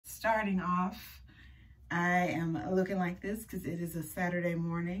starting off, I am looking like this because it is a Saturday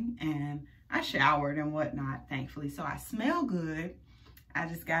morning and I showered and whatnot, thankfully. So I smell good. I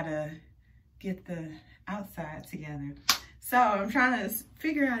just gotta get the outside together. So I'm trying to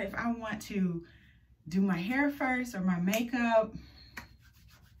figure out if I want to do my hair first or my makeup.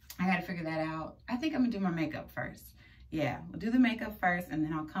 I gotta figure that out. I think I'm gonna do my makeup first. Yeah, we'll do the makeup first and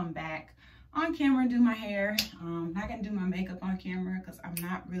then I'll come back on camera and do my hair. I'm not gonna do my makeup on camera because I'm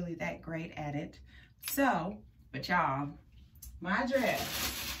not really that great at it. So, but y'all, my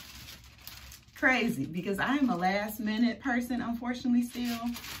dress, crazy because I am a last minute person, unfortunately still.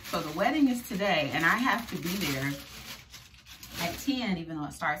 So the wedding is today and I have to be there at 10, even though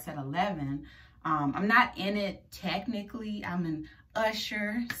it starts at 11. I'm not in it technically, I'm an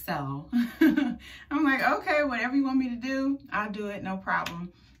usher, so I'm like, okay, whatever you want me to do, I'll do it, no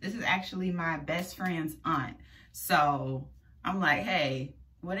problem. This is actually my best friend's aunt, so I'm like, hey,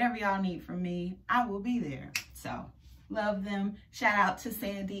 whatever y'all need from me, I will be there. So love them. Shout out to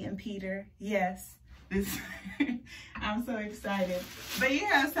Sandy and Peter. Yes, this I'm so excited. But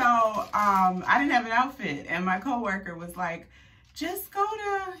yeah, so I didn't have an outfit and my coworker was like, just go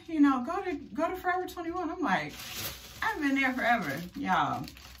to, you know, go to Forever 21. I'm like, I've been there forever, y'all.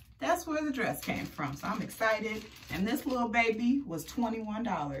 That's where the dress came from. So I'm excited. And this little baby was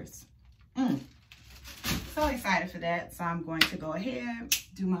 $21. So excited for that. So I'm going to go ahead,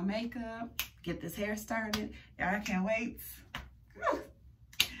 do my makeup, get this hair started. Y'all, I can't wait.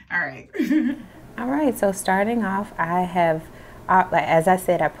 All right. All right, so starting off, I have, as I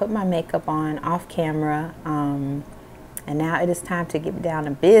said, I put my makeup on off camera. And now it is time to get down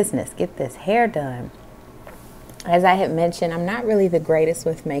to business, get this hair done. As I had mentioned, I'm not really the greatest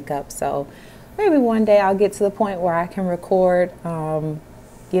with makeup, so maybe one day I'll get to the point where I can record,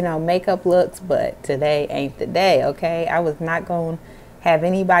 you know, makeup looks, but today ain't the day, okay? I was not going to have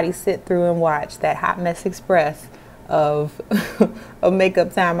anybody sit through and watch that Hot Mess Express of a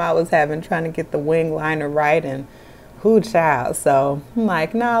makeup time I was having trying to get the wing liner right and who child. So I'm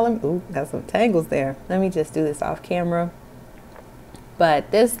like, no, let me, ooh, got some tangles there. Let me just do this off camera.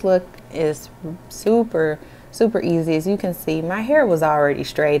 But this look is super easy. As you can see, my hair was already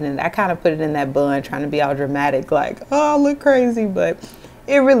straightened. I kind of put it in that bun trying to be all dramatic, like, oh, I look crazy, but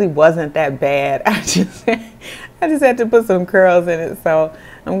it really wasn't that bad. I just had to put some curls in it. So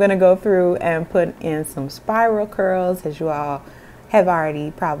I'm gonna go through and put in some spiral curls, as you all have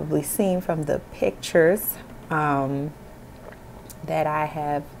already probably seen from the pictures that I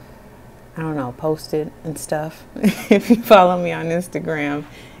have, I don't know, posted and stuff. If you follow me on Instagram,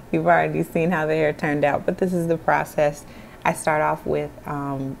 you've already seen how the hair turned out, but this is the process. I start off with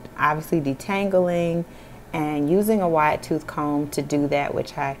obviously detangling and using a wide tooth comb to do that,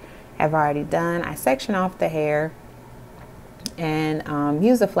 which I have already done. I section off the hair and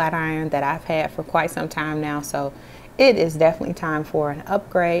use a flat iron that I've had for quite some time now, so it is definitely time for an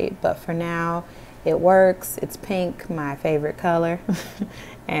upgrade, but for now it works. It's pink, my favorite color.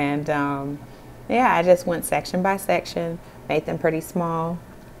 And yeah, I just went section by section, made them pretty small.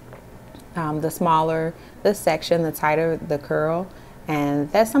 The smaller the section, the tighter the curl.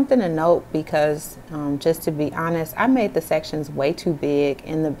 And that's something to note because just to be honest, I made the sections way too big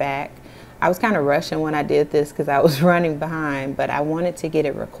in the back. I was kind of rushing when I did this because I was running behind, but I wanted to get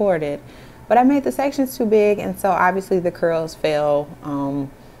it recorded. But I made the sections too big, and so obviously the curls fell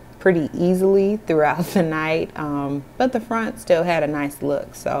pretty easily throughout the night, but the front still had a nice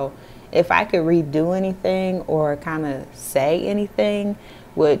look. So if I could redo anything or kind of say anything,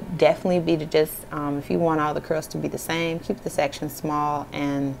 would definitely be to just, if you want all the curls to be the same, keep the section small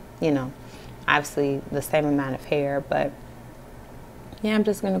and, you know, obviously the same amount of hair. But yeah, I'm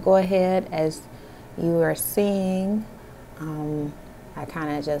just going to go ahead, as you are seeing, I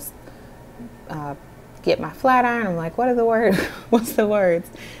kind of just get my flat iron. I'm like, what are the words? What's the words?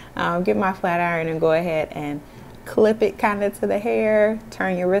 Get my flat iron and go ahead and clip it kind of to the hair,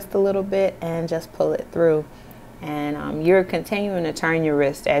 turn your wrist a little bit and just pull it through. And you're continuing to turn your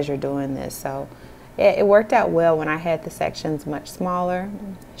wrist as you're doing this. So yeah, it worked out well when I had the sections much smaller.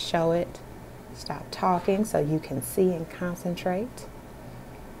 Show it. Stop talking so you can see and concentrate.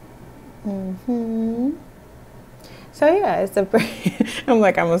 So yeah, it's a I'm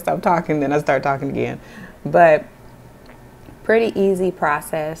like, I'm gonna stop talking, then I start talking again. But pretty easy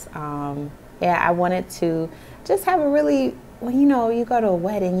process. Yeah, I wanted to just have a really, well, you know, you go to a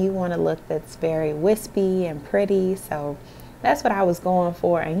wedding, you want a look that's very wispy and pretty. So that's what I was going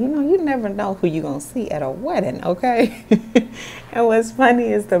for. And you know, you never know who you're gonna see at a wedding, okay? And what's funny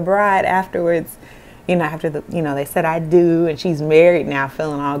is the bride afterwards, you know, after the, you know, they said I do, and she's married now,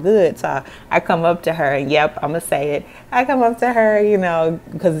 feeling all good. So I come up to her, and yep, I'm gonna say it. I come up to her, you know,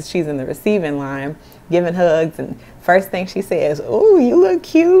 because she's in the receiving line, giving hugs, and first thing she says, "Oh, you look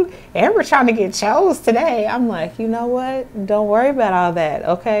cute. And we're trying to get chose today." I'm like, you know what? Don't worry about all that,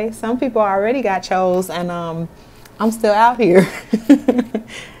 okay? Some people already got chose, and I'm still out here.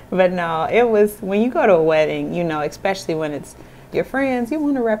 But no, it was, when you go to a wedding, you know, especially when it's your friends, you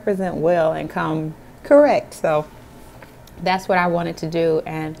want to represent well and come correct. So that's what I wanted to do.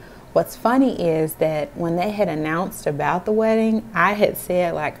 And what's funny is that when they had announced about the wedding, I had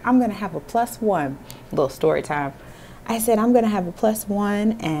said, like, I'm going to have a +1. Little story time. I said, I'm going to have a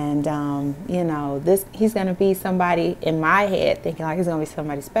 +1, and, you know, he's going to be somebody in my head, thinking like he's going to be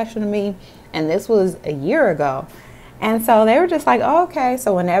somebody special to me. And this was a year ago. And so they were just like, oh, okay.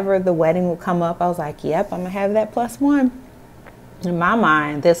 So whenever the wedding would come up, I was like, yep, I'm going to have that +1. In my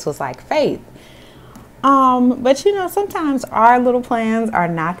mind, this was like faith. But you know, sometimes our little plans are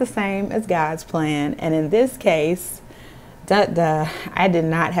not the same as God's plan. And in this case, I did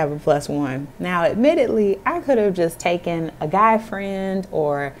not have a +1. Now, admittedly, I could have just taken a guy friend,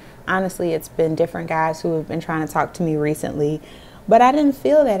 or honestly, it's been different guys who have been trying to talk to me recently. But I didn't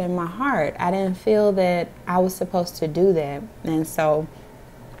feel that in my heart. I didn't feel that I was supposed to do that. And so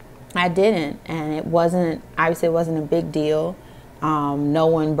I didn't. And it wasn't, obviously it wasn't a big deal. No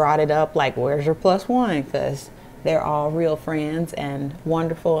one brought it up like, where's your +1? Because they're all real friends and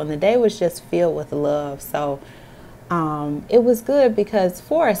wonderful. And the day was just filled with love. So it was good, because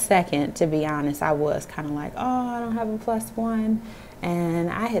for a second, to be honest, I was kind of like, oh, I don't have a +1. And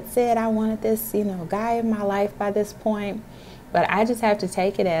I had said I wanted this, you know, guy in my life by this point. But I just have to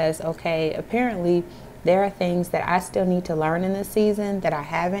take it as, okay, apparently there are things that I still need to learn in this season that I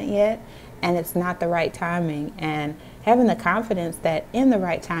haven't yet, and it's not the right timing. And having the confidence that in the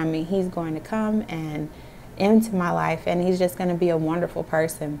right timing, he's going to come and into my life, and he's just going to be a wonderful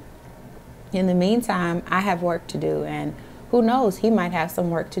person. In the meantime, I have work to do, and who knows, he might have some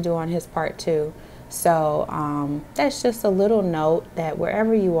work to do on his part too. So that's just a little note that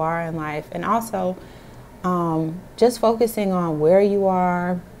wherever you are in life, and also just focusing on where you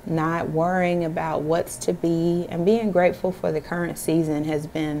are, not worrying about what's to be, and being grateful for the current season has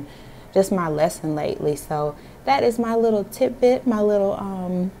been just my lesson lately. So that is my little tidbit, my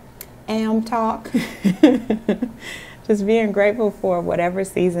little am talk. Just being grateful for whatever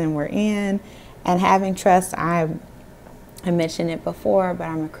season we're in, and having trust. I mentioned it before, but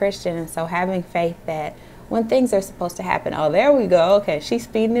I'm a Christian, and so having faith that when things are supposed to happen, oh, there we go. Okay, she's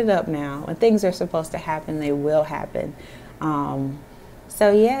speeding it up now. When things are supposed to happen, they will happen.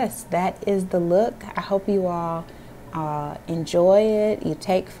 So yes, that is the look. I hope you all enjoy it. You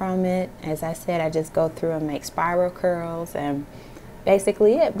take from it. As I said, I just go through and make spiral curls, and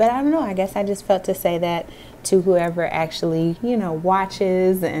basically it. But I don't know, I guess I just felt to say that to whoever actually, you know,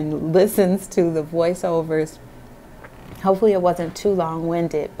 watches and listens to the voiceovers. Hopefully it wasn't too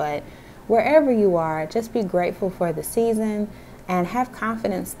long-winded, but wherever you are, just be grateful for the season, and have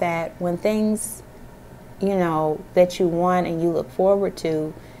confidence that when things, you know, that you want and you look forward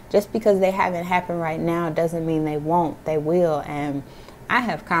to, just because they haven't happened right now doesn't mean they won't. They will. And I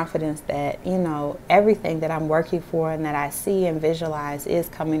have confidence that, you know, everything that I'm working for and that I see and visualize is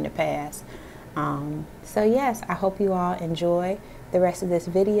coming to pass. So yes, I hope you all enjoy the rest of this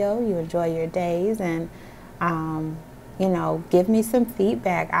video. You enjoy your days, and you know, give me some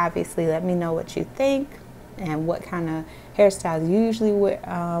feedback. Obviously, let me know what you think and what kind of hairstyles you usually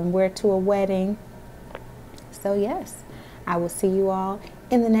wear to a wedding. So yes, I will see you all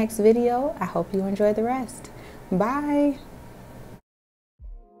in the next video. I hope you enjoy the rest. Bye.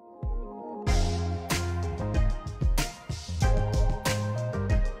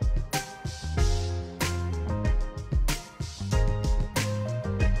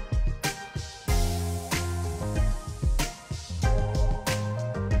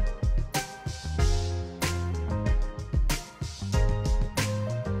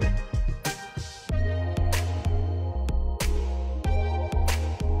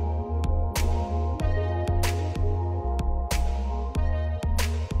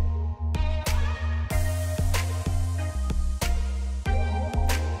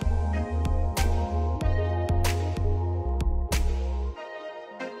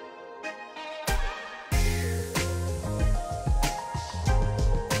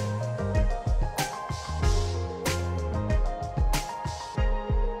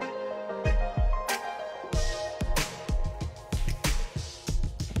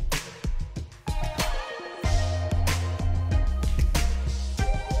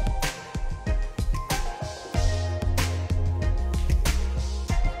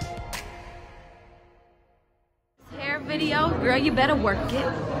 video. Girl, you better work it.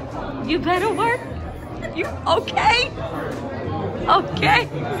 You better work. You okay? Okay.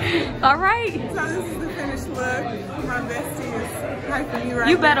 All right. So this is the finished look. My bestie is hyping me right now.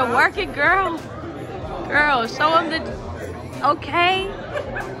 You better work it, girl. Girl, show them the, okay.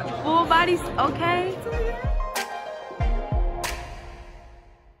 Full body's okay.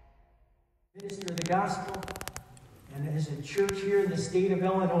 Minister of the gospel, and as a church here in the state of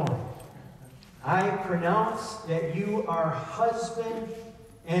Illinois, I pronounce that you are husband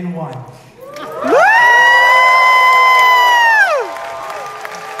and wife.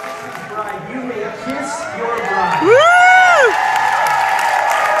 Bride, you may kiss your bride.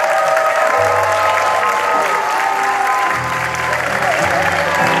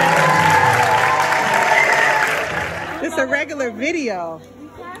 It's a regular video.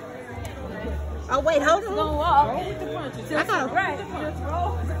 Oh wait, hold on. Go up.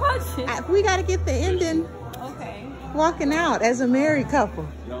 We gotta get the ending. Okay. Walking out as a married couple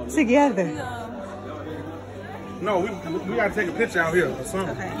together. No, we gotta take a picture out here or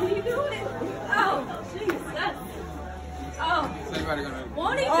something. Okay. You do it. Oh, Jesus. Oh.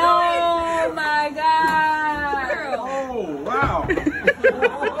 Won't he do it? Oh my God. Oh, wow. Oh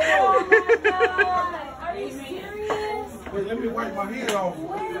my God. Are you serious? Wait, let me wipe my head off.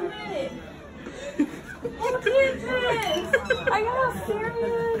 Wait a minute. Who did this? Are y'all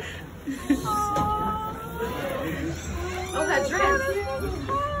serious? Oh. Oh, that dress.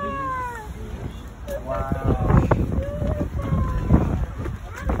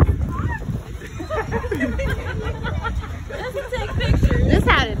 Let's take pictures. This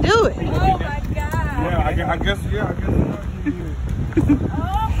how to do it. Oh my God. Yeah, I guess.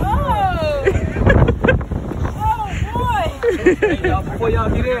 Oh boy. Hey, y'all, before y'all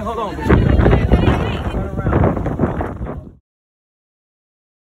get in, hold on.